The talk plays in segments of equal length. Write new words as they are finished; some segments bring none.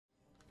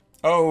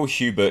Oh,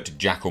 Hubert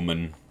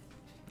Jackalman.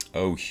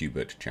 Oh,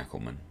 Hubert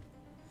Jackalman.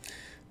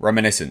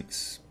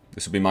 Reminiscence.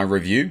 This will be my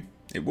review.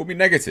 It will be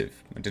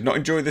negative. I did not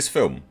enjoy this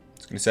film. I'm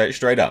just going to say it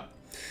straight up.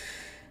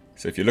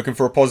 So if you're looking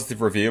for a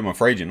positive review, I'm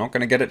afraid you're not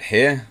going to get it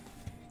here.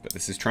 But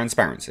this is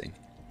transparency.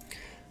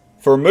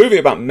 For a movie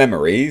about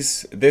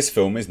memories, this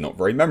film is not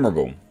very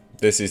memorable.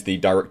 This is the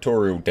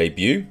directorial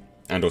debut,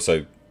 and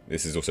also,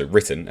 this is also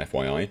written,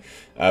 FYI,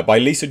 by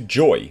Lisa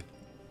Joy.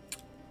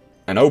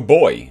 And oh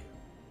boy,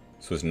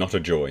 this was not a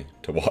joy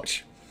to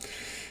watch.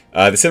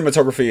 The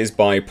cinematography is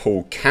by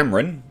Paul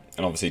Cameron,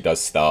 and obviously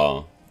does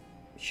star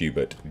Hugh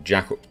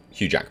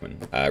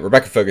Jackman.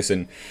 Rebecca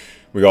Ferguson,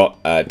 we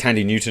got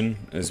Tandy Newton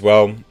as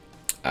well.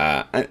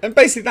 And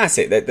basically that's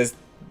it. There's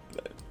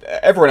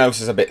everyone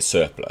else is a bit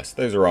surplus.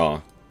 Those are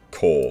our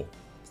core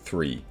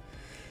three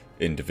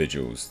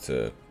individuals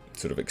to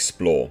sort of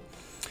explore.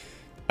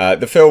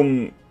 The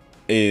film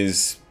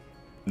is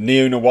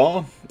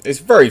neo-noir. It's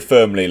very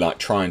firmly like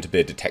trying to be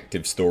a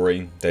detective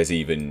story. There's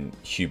even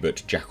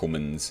Hubert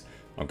Jackalman's...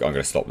 I'm going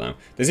to stop now.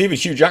 There's even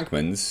Hugh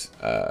Jackman's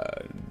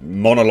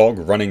monologue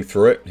running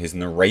through it. His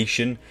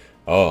narration.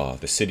 Oh,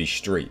 the city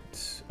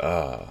streets.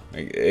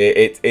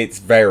 It's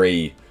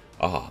very...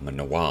 I'm a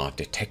noir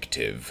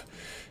detective.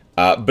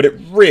 But it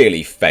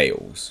really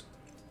fails.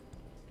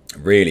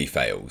 Really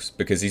fails.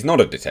 Because he's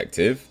not a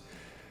detective.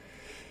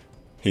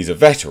 He's a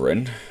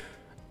veteran.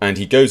 And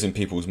he goes in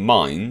people's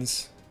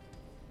minds.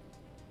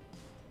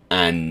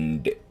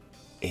 And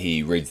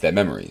he reads their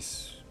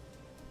memories.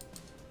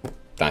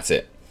 That's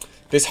it.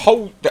 This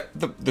whole...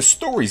 The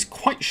story's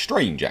quite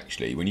strange,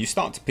 actually. When you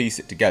start to piece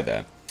it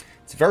together,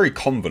 it's very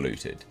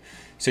convoluted.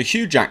 So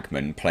Hugh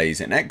Jackman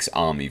plays an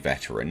ex-army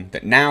veteran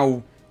that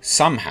now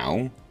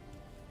somehow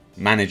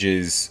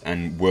manages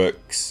and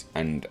works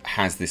and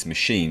has this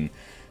machine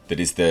that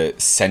is the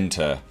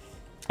centre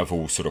of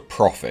all sort of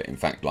profit. In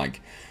fact,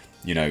 like,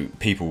 you know,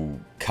 people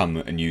come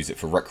and use it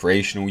for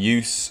recreational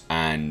use,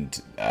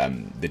 and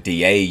the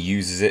DA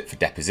uses it for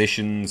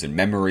depositions and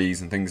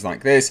memories and things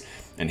like this.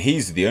 And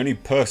he's the only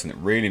person that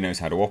really knows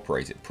how to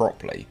operate it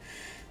properly.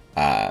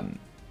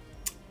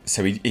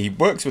 So he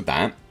works with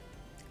that.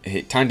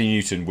 Tandy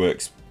Newton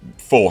works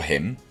for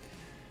him.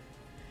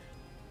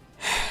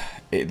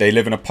 They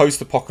live in a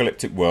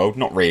post-apocalyptic world.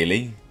 Not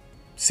really.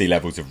 Sea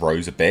levels have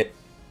rose a bit.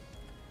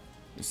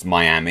 It's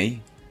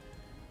Miami.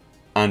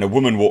 And a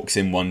woman walks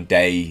in one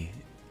day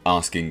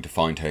asking to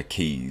find her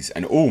keys.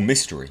 And oh,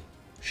 mystery.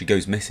 She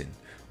goes missing.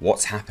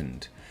 What's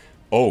happened?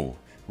 Oh,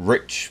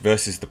 rich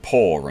versus the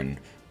poor. And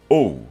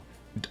oh,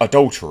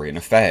 adultery and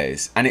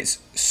affairs. And it's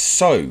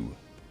so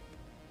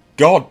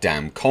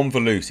goddamn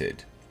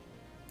convoluted.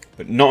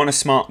 But not in a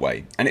smart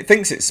way. And it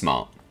thinks it's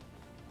smart.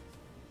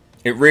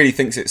 It really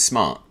thinks it's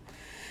smart.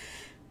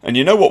 And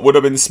you know what would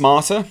have been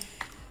smarter?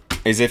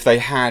 Is if they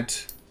had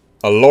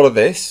a lot of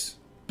this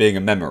being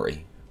a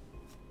memory.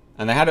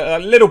 And they had a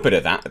little bit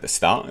of that at the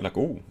start. Like,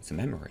 oh, it's a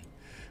memory.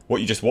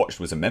 What you just watched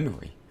was a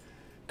memory.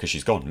 Because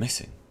she's gone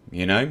missing,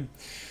 you know?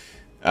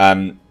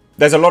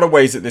 There's a lot of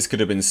ways that this could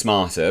have been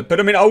smarter. But,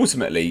 I mean,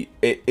 ultimately,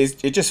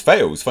 it just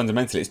fails,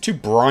 fundamentally. It's too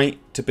bright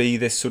to be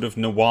this sort of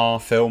noir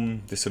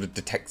film. This sort of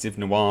detective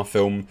noir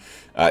film.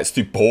 It's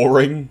too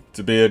boring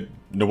to be a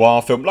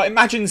noir film. Like,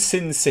 imagine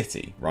Sin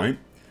City, right?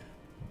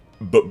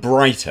 But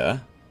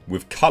brighter,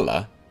 with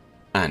colour,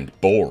 and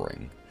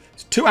boring.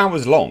 It's 2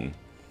 hours long.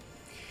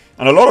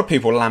 And a lot of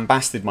people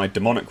lambasted my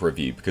demonic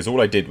review because all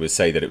I did was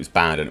say that it was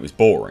bad and it was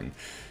boring.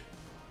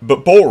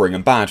 But boring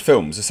and bad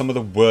films are some of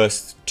the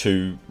worst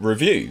to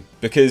review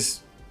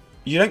because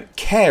you don't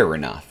care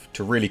enough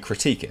to really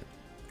critique it,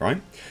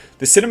 right?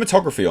 The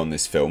cinematography on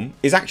this film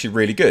is actually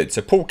really good.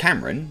 So Paul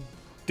Cameron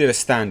did a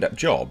stand-up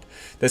job.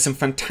 There's some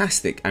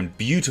fantastic and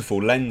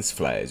beautiful lens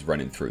flares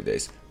running through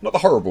this. Not the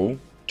horrible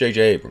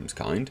J.J. Abrams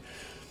kind.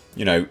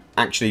 You know,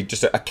 actually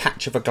just a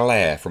catch of a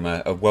glare from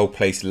a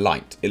well-placed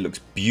light. It looks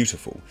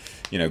beautiful.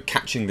 You know,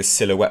 catching the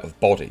silhouette of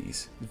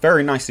bodies.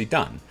 Very nicely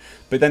done.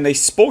 But then they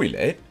spoil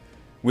it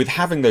with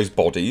having those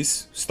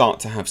bodies start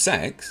to have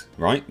sex,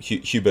 right?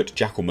 Hubert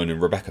Jackalman and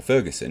Rebecca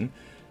Ferguson.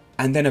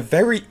 And then a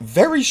very,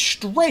 very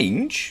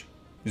strange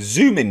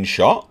zoom-in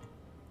shot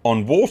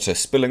on water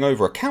spilling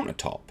over a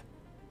countertop.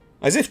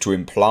 As if to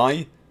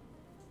imply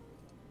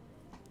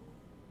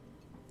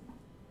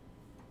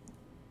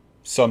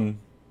some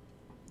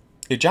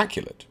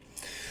ejaculate.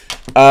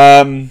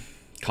 Can't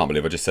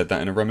believe I just said that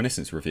in a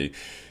Reminiscence review.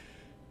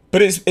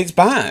 But it's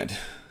bad.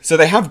 So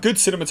they have good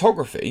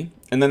cinematography,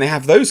 and then they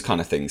have those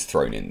kind of things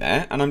thrown in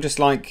there, and I'm just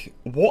like,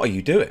 what are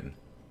you doing?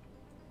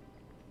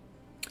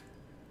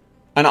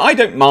 And I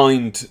don't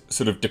mind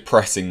sort of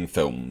depressing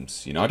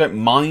films, you know, I don't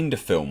mind a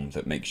film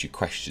that makes you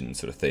question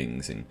sort of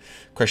things and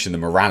question the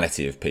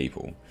morality of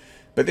people.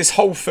 But this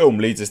whole film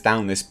leads us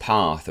down this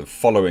path of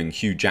following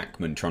Hugh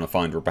Jackman trying to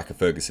find Rebecca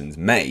Ferguson's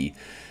May,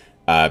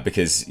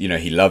 because, you know,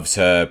 he loves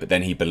her, but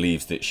then he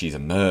believes that she's a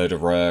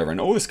murderer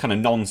and all this kind of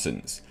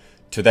nonsense.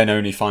 To then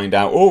only find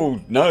out,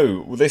 oh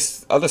no, well,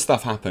 this other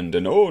stuff happened,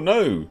 and oh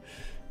no,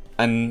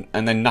 and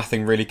then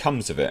nothing really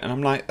comes of it. And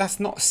I'm like, that's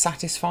not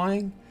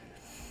satisfying.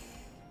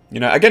 You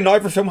know, again, not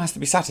every film has to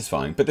be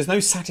satisfying, but there's no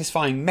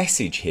satisfying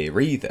message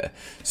here either.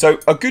 So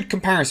a good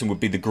comparison would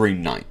be The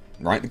Green Knight,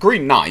 right? The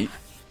Green Knight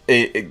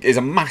is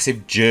a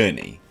massive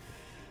journey,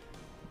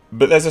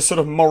 but there's a sort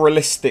of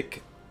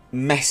moralistic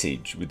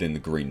message within The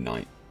Green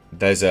Knight.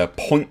 There's a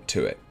point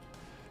to it.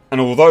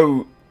 And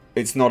although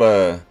it's not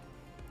a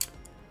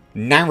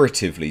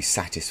narratively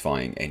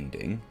satisfying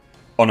ending,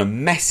 on a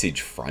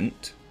message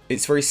front,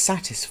 it's very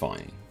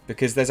satisfying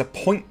because there's a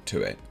point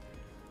to it.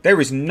 There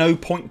is no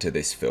point to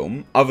this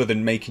film other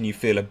than making you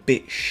feel a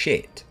bit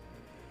shit.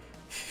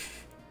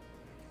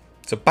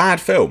 It's a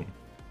bad film.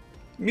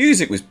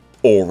 Music was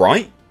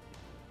alright.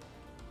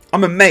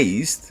 I'm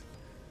amazed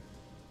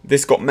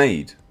this got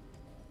made.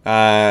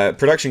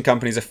 Production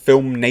companies are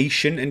Film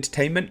Nation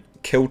Entertainment,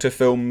 Kilter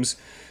Films,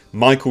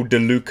 Michael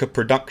DeLuca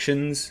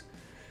Productions.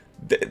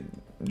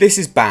 This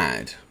is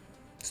bad.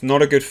 It's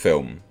not a good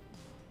film.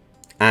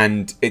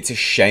 And it's a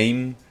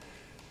shame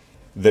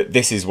that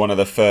this is one of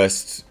the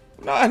first...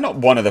 Not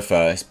one of the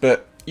first,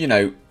 but, you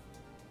know...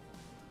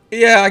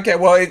 Yeah, I get...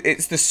 Well,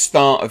 it's the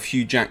start of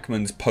Hugh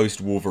Jackman's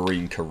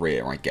post-Wolverine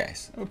career, I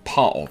guess.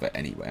 Part of it,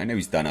 anyway. I know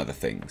he's done other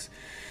things.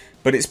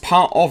 But it's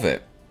part of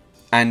it.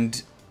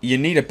 And you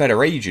need a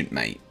better agent,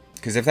 mate.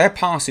 Because if they're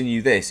passing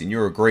you this and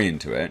you're agreeing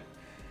to it,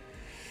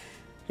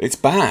 it's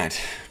bad.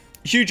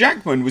 Hugh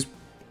Jackman was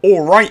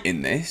alright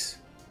in this,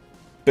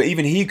 but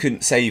even he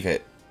couldn't save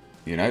it.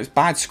 You know, it's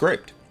bad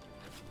script.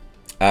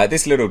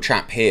 This little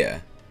chap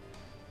here...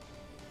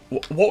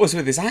 What was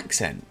with his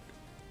accent?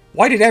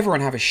 Why did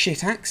everyone have a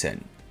shit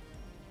accent?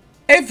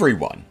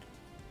 Everyone.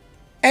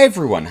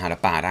 Everyone had a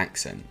bad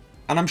accent.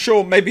 And I'm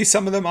sure maybe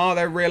some of them are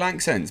their real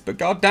accents, but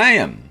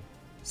goddamn,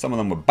 some of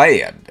them were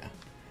bad.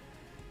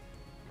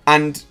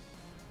 And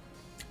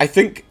I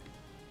think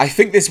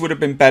this would have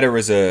been better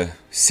as a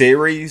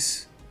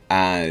series,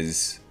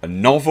 as a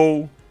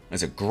novel,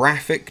 as a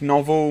graphic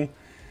novel,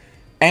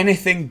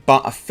 anything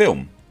but a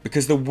film,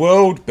 because the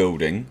world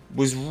building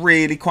was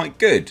really quite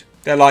good.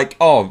 They're like,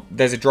 oh,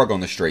 there's a drug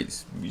on the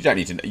streets. You don't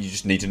need to know, you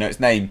just need to know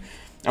its name,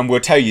 and we'll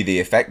tell you the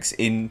effects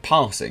in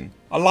passing.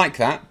 I like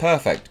that.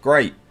 Perfect.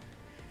 Great.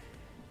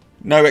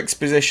 No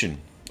exposition.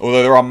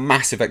 Although there are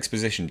massive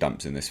exposition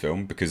dumps in this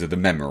film because of the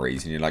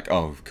memories, and you're like,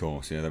 oh, of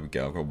course, yeah, there we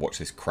go. I've got to watch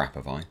this crap,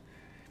 have I?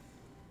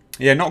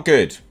 Yeah, not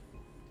good.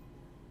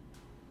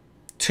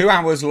 2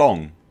 hours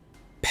long.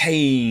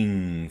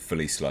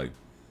 Painfully slow.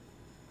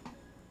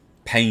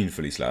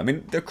 Painfully slow. I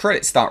mean, the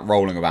credits start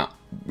rolling about,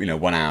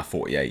 1 hour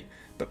 48.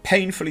 But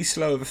painfully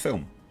slow of a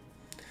film.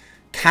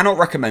 Cannot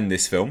recommend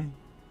this film.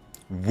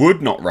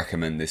 Would not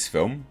recommend this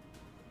film.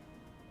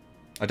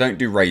 I don't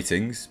do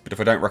ratings, but if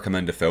I don't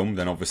recommend a film,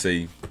 then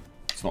obviously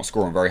it's not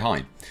scoring very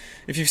high.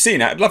 If you've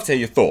seen it, I'd love to hear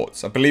your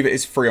thoughts. I believe it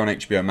is free on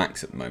HBO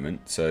Max at the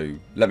moment, so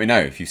let me know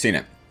if you've seen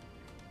it.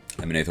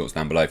 Let me know your thoughts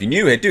down below. If you're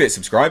new here, do hit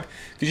subscribe,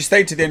 because you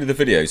stayed to the end of the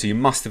video, so you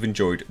must have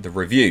enjoyed the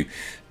review.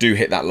 Do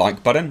hit that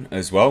like button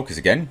as well, because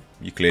again,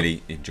 you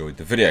clearly enjoyed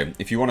the video.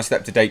 If you want to stay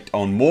up to date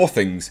on more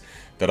things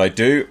that I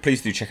do,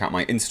 please do check out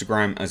my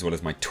Instagram as well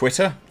as my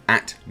Twitter,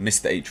 at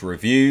Mr. H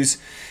Reviews.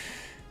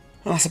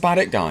 And that's about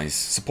it, guys.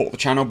 Support the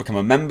channel, become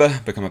a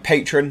member, become a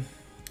patron.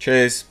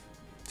 Cheers.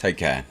 Take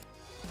care.